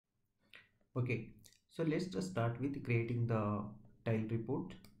Okay, so let's just start with creating the tile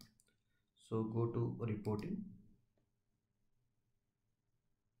report. So go to reporting,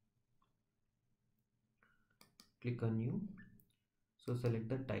 click on new. So select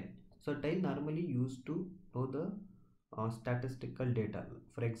the tile. So tile normally used to know the statistical data.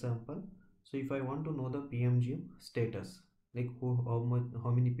 For example, so if I want to know the PMG status, like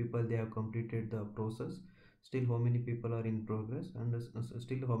how many people they have completed the process, still how many people are in progress, and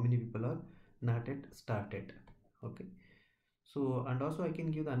still how many people are not yet started. Okay, so and also I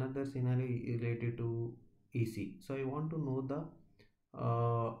can give another scenario related to EC. So I want to know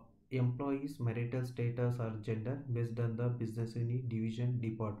the employees marital status or gender based on the business unit, division,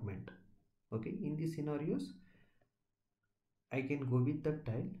 department. Okay, in these scenarios I can go with the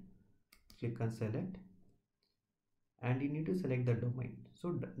tile, click on select, and you need to select the domain.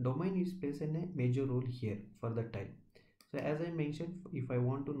 So domain is plays a major role here for the tile. So as I mentioned, if I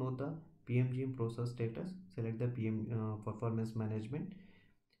want to know the PMGM process status, select the PM performance management.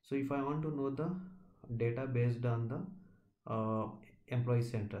 So if I want to know the data based on the employee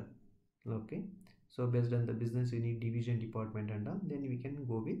central, okay, so based on the business unit, division, department and all, then we can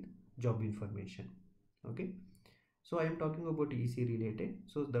go with job information. Okay, so I am talking about EC related,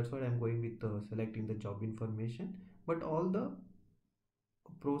 so that's why I am going with selecting the job information. But all the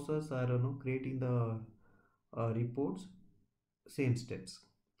process are creating the reports, same steps.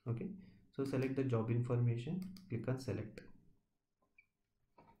 Okay, so select the job information, click on select.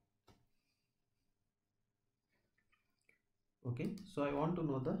 Okay, so I want to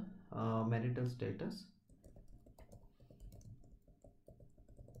know the marital status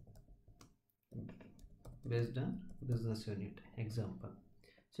based on business unit example.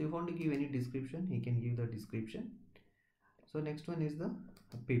 So if you want to give any description, you can give the description. So next one is the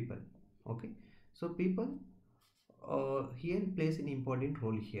people. Okay, so people here plays an important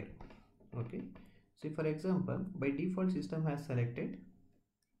role here. Okay, so for example, by default system has selected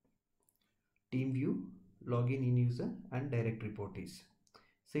team view, login in user and direct reportees.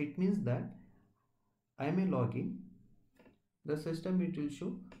 So it means that I am a login, the system it will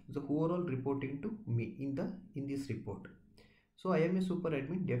show the overall reporting to me in this report. So I am a super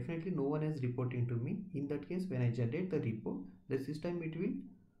admin, definitely no one is reporting to me. In that case, when I generate the report, the system it will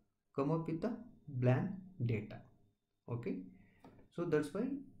come up with the blank data. Okay, so that's why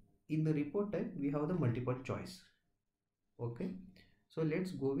in the report type we have the multiple choice. Okay, so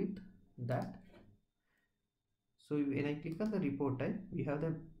let's go with that. So when I click on the report type, we have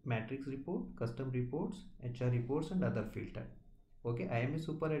the matrix report, custom reports, HR reports and other filter. Okay, I am a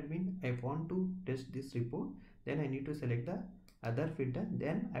super admin, I want to test this report, then I need to select the other filter,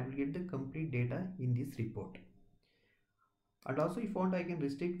 then I will get the complete data in this report. And also if want, I can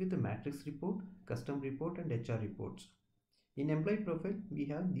restrict with the matrix report, custom report and HR reports. In employee profile, we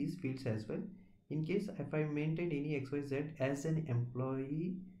have these fields as well. In case if I maintain any XYZ as an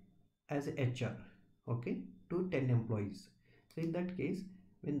employee as HR, okay, to 10 employees. So in that case,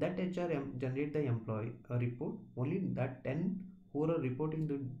 when that HR generate the employee report, only that 10 who are reporting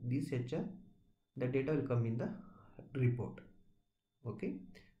to this HR, the data will come in the report. Okay,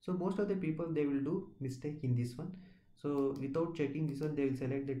 so most of the people they will do mistake in this one. So without checking this one, they will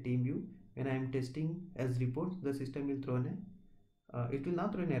select the team view. When I am testing as reports, the system will throw it will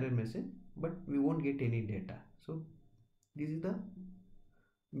not throw an error message, but we won't get any data. So this is the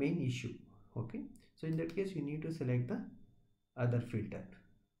main issue. Okay, so in that case you need to select the other filter.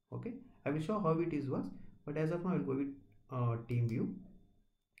 Okay, I will show how it is works, but as of now I will go with team view.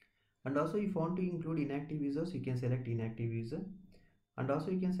 And also if you want to include inactive users, you can select inactive user. And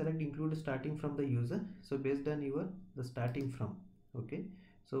also you can select include starting from the user, so based on your the starting from. Okay,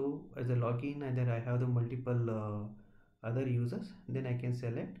 so as a login, either I have the multiple other users, then I can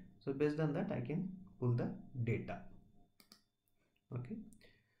select, so based on that I can pull the data. Okay,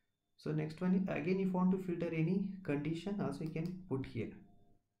 so next one, again if you want to filter any condition, also you can put here.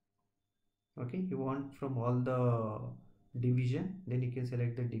 Okay, you want from all the division, then you can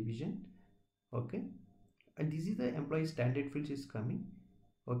select the division. Okay, and this is the employee standard fields is coming.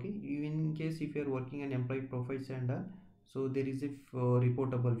 Okay, in case if you are working an employee profiles and so there is a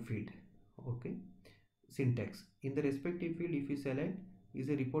reportable field. Okay, syntax in the respective field, if you select is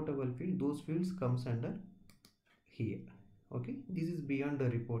a reportable field, those fields comes under here. Okay, this is beyond the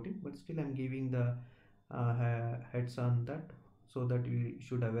reporting, but still I'm giving the heads on that, so that you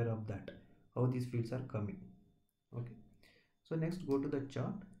should aware of that how these fields are coming. Okay, so next go to the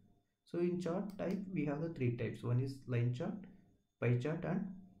chart. So in chart type we have the three types. One is line chart, pie chart and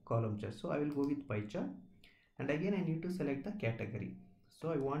column chart. So I will go with pie chart, and again I need to select the category. So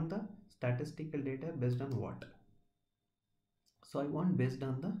I want the statistical data based on what? So I want based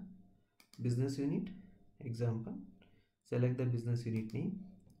on the business unit example, select the business unit name,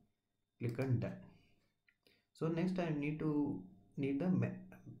 click on done. So next I need the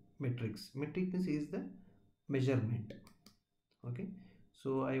metrics. Metrics is the measurement. Okay,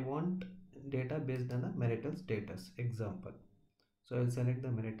 so I want data based on the marital status example. So I will select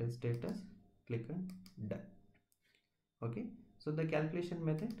the marital status, click on done. Okay, so the calculation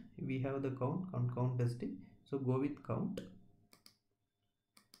method, we have the count testing, so go with count.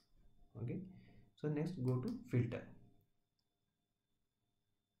 Okay, so next go to filter.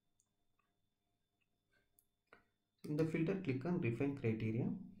 In the filter, click on refine criteria.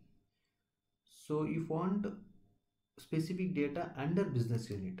 So if you want specific data under business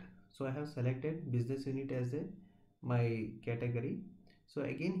unit, so I have selected business unit as my category. So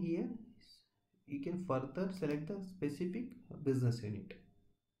again here you can further select the specific business unit.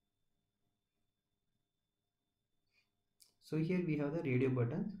 So here we have the radio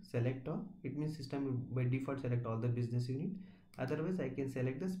button, select all. It means system will by default select all the business unit. Otherwise I can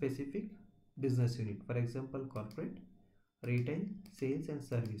select the specific business unit, for example corporate, retail, sales and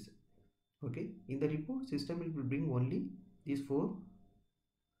service. Okay, in the report system will bring only these 4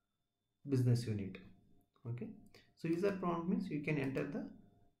 business unit. Okay, so user prompt means you can enter the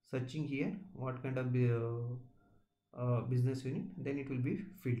searching here what kind of business unit, then it will be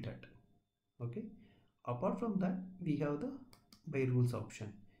filtered. Okay, apart from that we have the by rules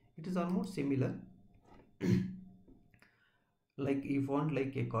option. It is almost similar like if you want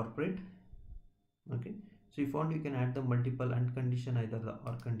like a corporate. Okay, so if you want you can add the multiple and condition, either the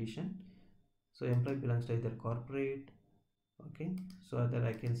or condition. So employee belongs to either corporate. Okay, so either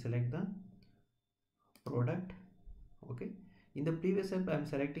I can select the product. Okay, in the previous step I am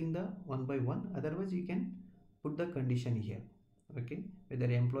selecting the one by one, otherwise you can put the condition here. Okay,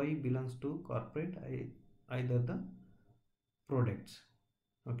 whether employee belongs to corporate, either the products.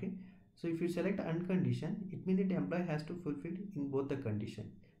 Okay, so if you select uncondition, it means that employee has to fulfill in both the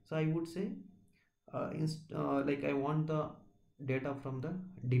condition. So I would say like I want the data from the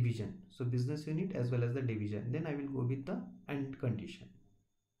division, so business unit as well as the division, then I will go with the and condition.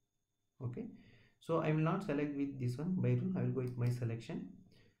 Okay, so I will not select with this one by rule, I will go with my selection.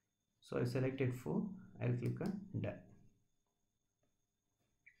 So I selected 4, I will click on done.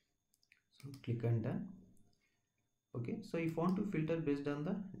 So click on done. Okay, so if you want to filter based on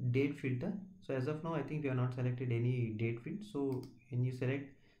the date filter, so as of now I think we have not selected any date field. So when you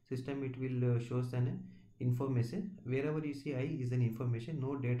select system, it will shows an info message. Wherever you see I is an information,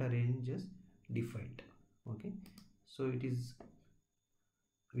 no data range is defined. Okay, so it is,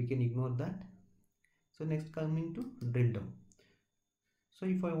 we can ignore that. So next coming to drill down. So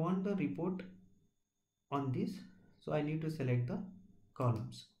if I want the report on this, so I need to select the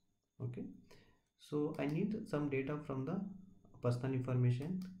columns. Okay, so I need some data from the personal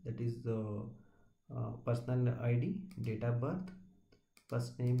information, that is the personal ID, date of birth,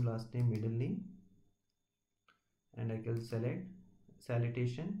 first name, last name, middle name, and I can select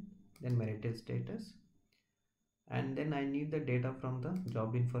salutation, then marital status, and then I need the data from the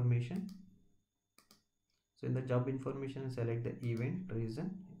job information. So in the job information I select the event,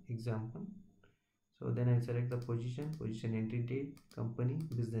 reason, example. So then I select the position entry date, company,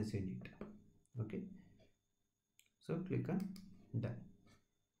 business unit. Okay, so click on done.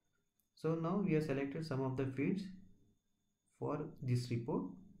 So now we have selected some of the fields for this report.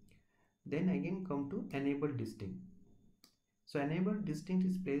 Then again come to enable distinct. So enable distinct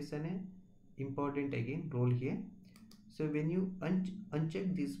is plays an important again role here. So when you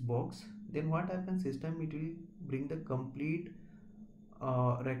uncheck this box, then what happens, system it will bring the complete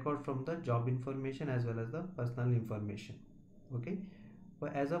record from the job information as well as the personal information. Okay,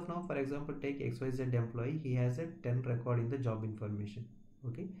 but as of now, for example, take XYZ employee, he has a 10 record in the job information.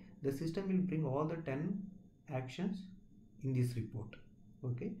 Okay, the system will bring all the 10 actions in this report.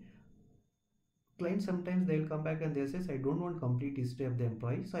 Okay, client sometimes they will come back and they says I don't want complete history of the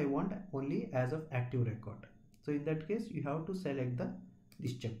employee, so I want only as of active record. So in that case you have to select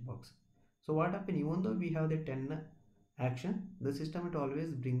this checkbox. So what happen, even though we have the 10 action, the system will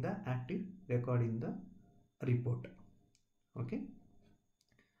always bring the active record in the report. Okay,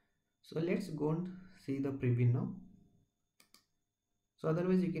 so let's go and see the preview now. So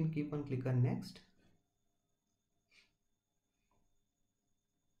otherwise you can keep on click on next.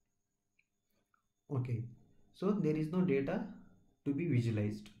 Okay, so there is no data to be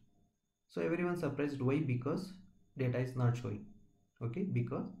visualized. So everyone surprised, why? Because data is not showing. Okay,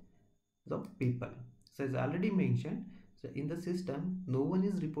 because the people, so as already mentioned, so in the system no one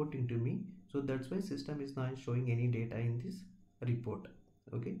is reporting to me, so that's why system is not showing any data in this report.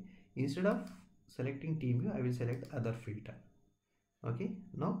 Okay, instead of selecting team view I will select other filter. Okay,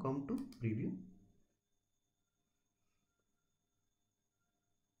 now come to preview.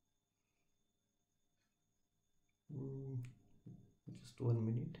 Just 1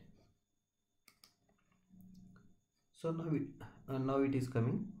 minute. So now it is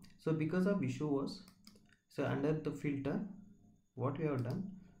coming. So because of issue was, so under the filter, what we have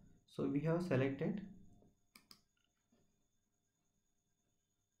done, so we have selected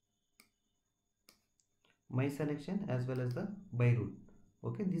my selection as well as the by rule.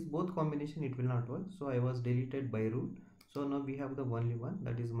 Okay, this both combination it will not work, so I was deleted by rule. So now we have the only one,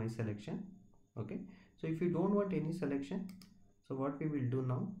 that is my selection. Okay, so if you don't want any selection, so what we will do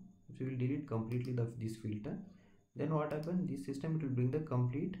now, we will delete completely this filter. Then what happens, this system it will bring the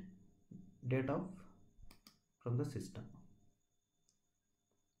complete data from the system.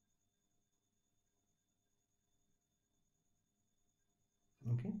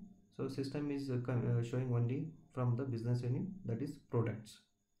 Okay, so system is showing only from the business unit, that is products.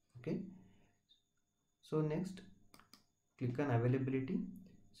 Okay, so next click on availability.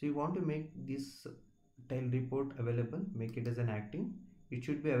 So you want to make this tile report available, make it as an active. It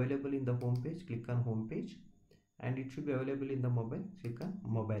should be available in the home page, click on home page, and it should be available in the mobile, click on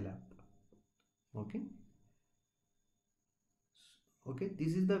mobile app. Okay, okay,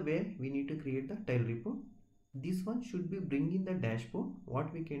 this is the way we need to create the tile report. This one should be bring in the dashboard.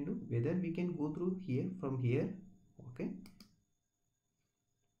 What we can do, whether we can go through here from here. Okay,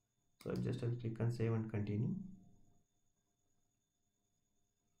 so just I'll click on save and continue.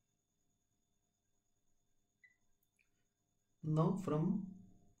 Now from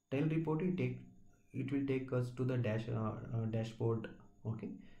tile report it will take us to the dashboard. Okay,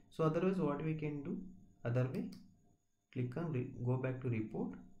 so otherwise what we can do, other way, click on go back to report,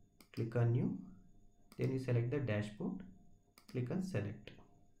 click on new, then you select the dashboard, click on select.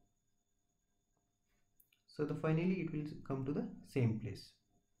 So the finally it will come to the same place.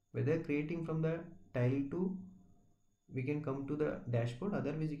 Whether creating from the tile to, we can come to the dashboard,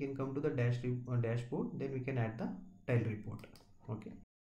 otherwise you can come to the dashboard, then we can add the tile report. Okay.